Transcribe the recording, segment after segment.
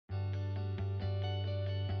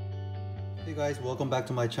Hey guys, welcome back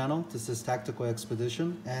to my channel. This is Tactical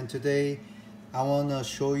Expedition, and today I want to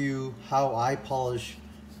show you how I polish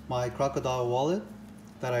my Crocodile wallet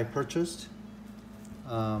that I purchased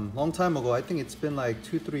long time ago. I think it's been like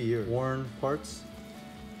 2-3 years. Worn parts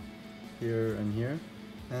here and here,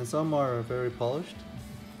 and some are very polished.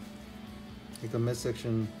 Like the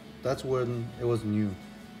midsection, that's when it was new.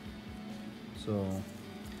 So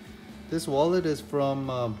this wallet is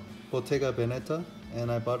from Bottega Veneta, and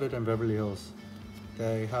I bought it in Beverly Hills.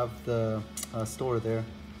 They have the store there,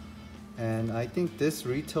 and I think this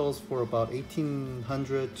retails for about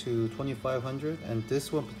 $1,800 to $2,500, and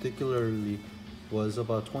this one particularly was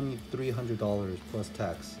about $2,300 plus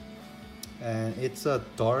tax. And it's a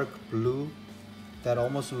dark blue that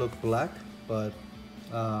almost looks black, but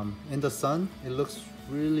in the sun it looks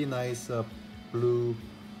really nice blue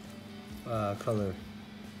color.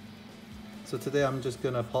 So today I'm just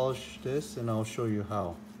gonna polish this and I'll show you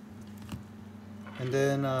how. And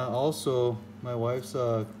then also my wife's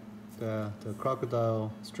the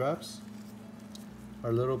crocodile straps are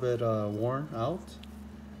a little bit worn out.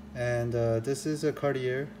 And this is a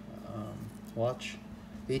Cartier watch,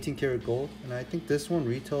 18 karat gold, and I think this one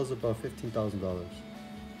retails about $15,000.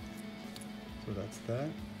 So that's that.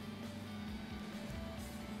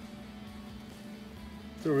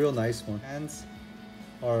 It's a real nice one. Hands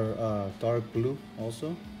are dark blue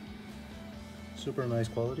also, super nice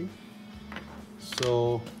quality.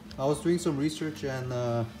 So I was doing some research,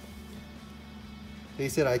 and they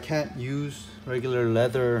said I can't use regular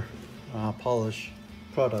leather polish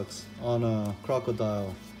products on a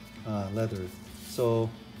crocodile leather. So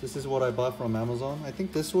this is what I bought from Amazon. I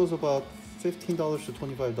think this was about $15 to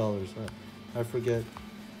 $25. I forget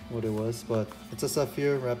what it was, but it's a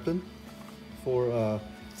Saphir Reptan for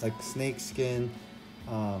like snake skin,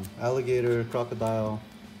 alligator, crocodile,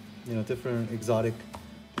 you know, different exotic.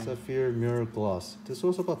 Saphir mirror gloss. This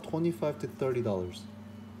was about $25 to $30.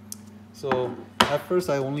 So at first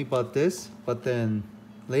I only bought this, but then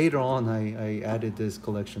later on I added this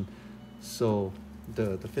collection, so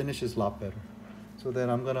the finish is a lot better. So then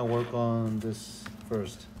I'm gonna work on this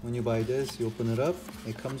first. When you buy this, you open it up.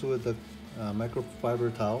 It comes with a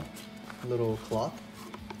microfiber towel, a little cloth,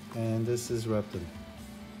 and this is Reptan.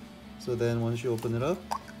 So then once you open it up,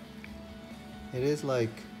 it is like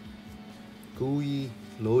gooey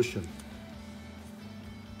lotion.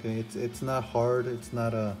 Okay, it's not hard, it's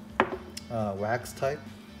not a wax type.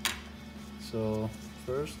 So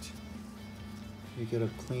first you get a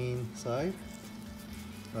clean side,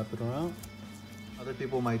 wrap it around. Other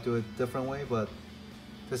people might do it a different way, but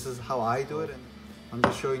this is how I do it, and I'm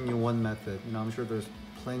just showing you one method. You know, I'm sure there's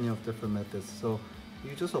plenty of different methods, so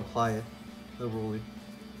you just apply it liberally.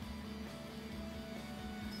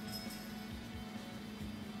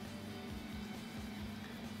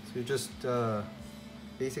 So you're just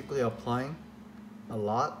basically applying a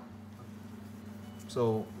lot.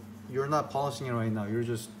 So you're not polishing it right now, you're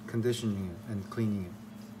just conditioning it and cleaning it.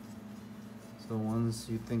 So once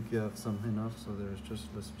you think you have some enough, so let's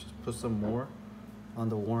just put some more on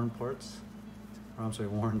the worn parts, or I'm sorry,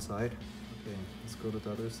 worn side. Okay, let's go to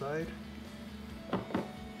the other side.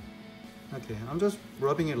 Okay, I'm just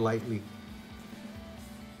rubbing it lightly.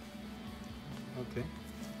 Okay,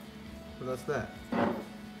 so that's that.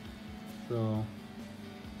 So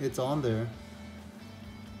it's on there.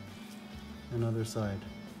 Another side.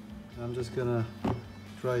 I'm just gonna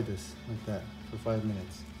dry this like that for 5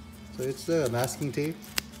 minutes. So it's a masking tape,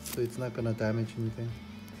 so it's not gonna damage anything.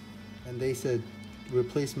 And they said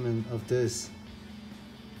replacement of this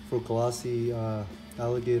for glossy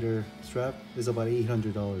alligator strap is about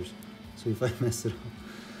 $800. So if I mess it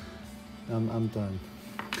up, I'm done.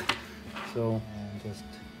 So and just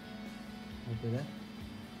open it.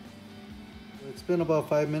 It's been about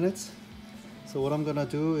 5 minutes. So what I'm gonna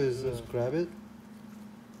do is just grab it,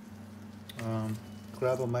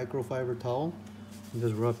 grab a microfiber towel, and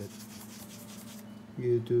just rub it.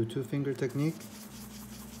 You do 2-finger technique,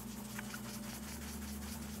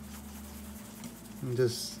 and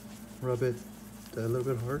just rub it a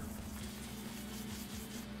little bit hard,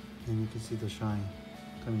 and you can see the shine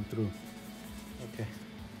coming through. Okay,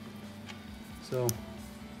 so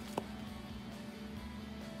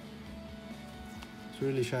it's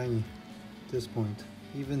really shiny at this point.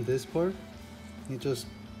 Even this part, it just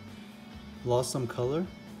lost some color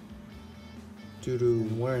due to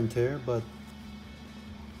wear and tear, but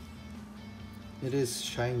it is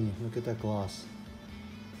shiny. Look at that gloss.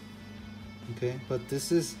 Okay, but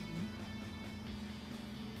this is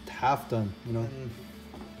half done, you know. And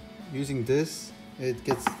using this, it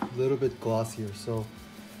gets a little bit glossier, so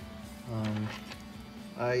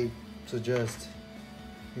I suggest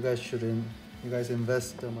you guys shouldn't you guys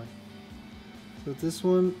invest the money. So this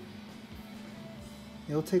one,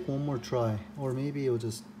 it'll take one more try, or maybe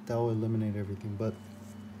that will eliminate everything, but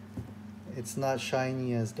it's not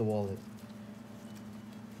shiny as the wallet.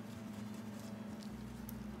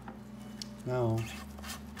 Now,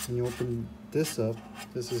 when you open this up,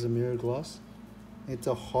 this is a mirror gloss. It's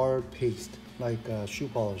a hard paste, like shoe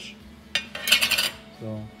polish.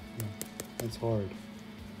 So, yeah, it's hard.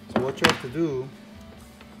 So what you have to do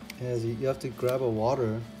is you have to grab a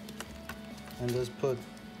water and just put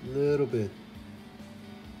a little bit.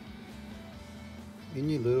 You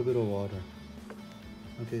need a little bit of water.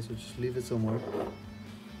 Okay, so just leave it somewhere.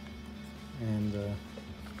 And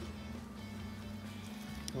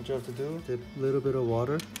what you have to do, dip a little bit of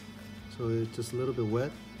water, so it's just a little bit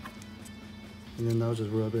wet. And then now just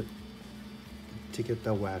rub it to get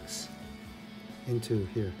that wax into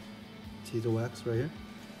here. See the wax right here?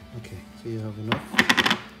 Okay, so you have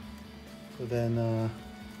enough. So then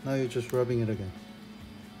now you're just rubbing it again.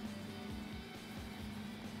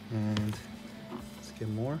 And let's get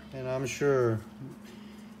more. And I'm sure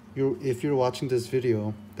if you're watching this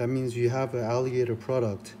video, that means you have an alligator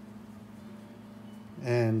product.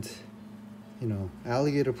 And you know,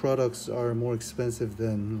 alligator products are more expensive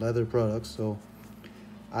than leather products, so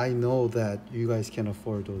I know that you guys can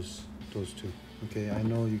afford those two. Okay, I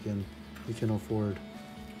know you can afford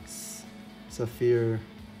Saphir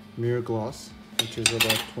mirror gloss, which is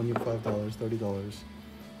about $25, $30,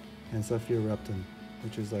 and Saphir Reptan,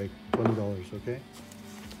 which is like $20. Okay,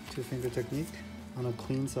 2-finger technique on a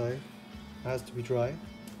clean side. It has to be dry.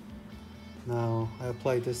 Now I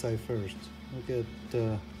apply this side first. Look at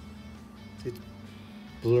it's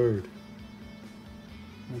blurred.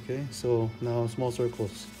 Okay, so now small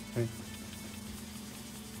circles, right?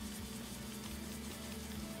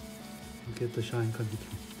 Get the shine coming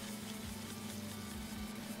through.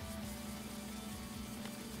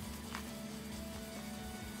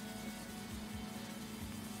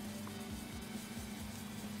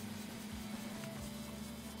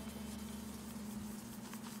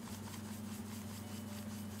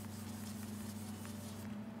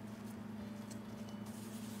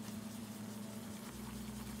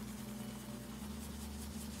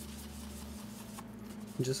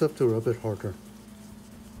 You just have to rub it harder.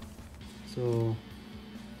 So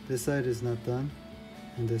this side is not done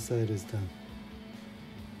and this side is done.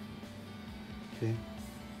 Okay,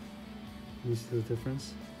 you see the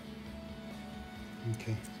difference?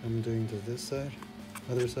 Okay, so I'm doing this side,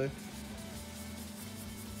 other side.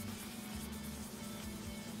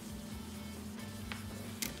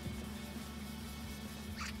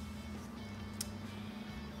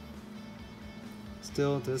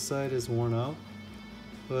 Still, this side is worn out,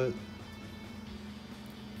 but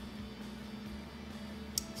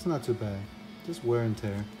it's not too bad. Just wear and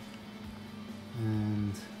tear.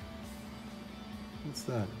 And what's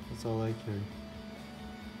that? That's all I carry.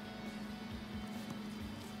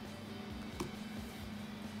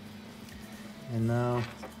 And now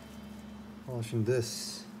polishing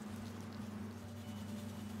this.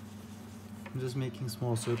 I'm just making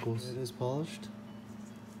small circles. It is polished,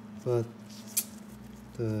 but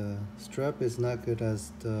the strap is not good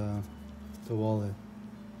as the wallet.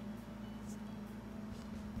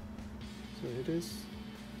 So it is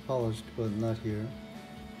polished, but not here.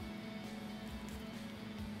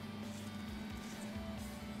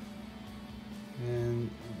 And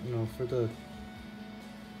you know, for the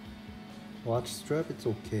watch strap, it's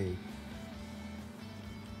okay.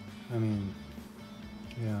 I mean,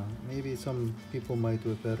 yeah, maybe some people might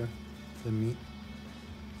do it better than me.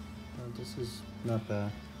 This is not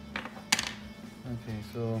bad. Okay,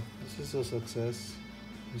 so this is a success.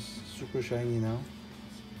 It's super shiny now.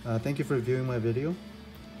 Thank you for viewing my video,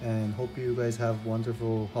 and hope you guys have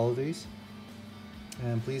wonderful holidays.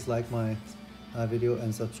 And please like my video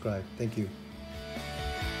and subscribe. Thank you.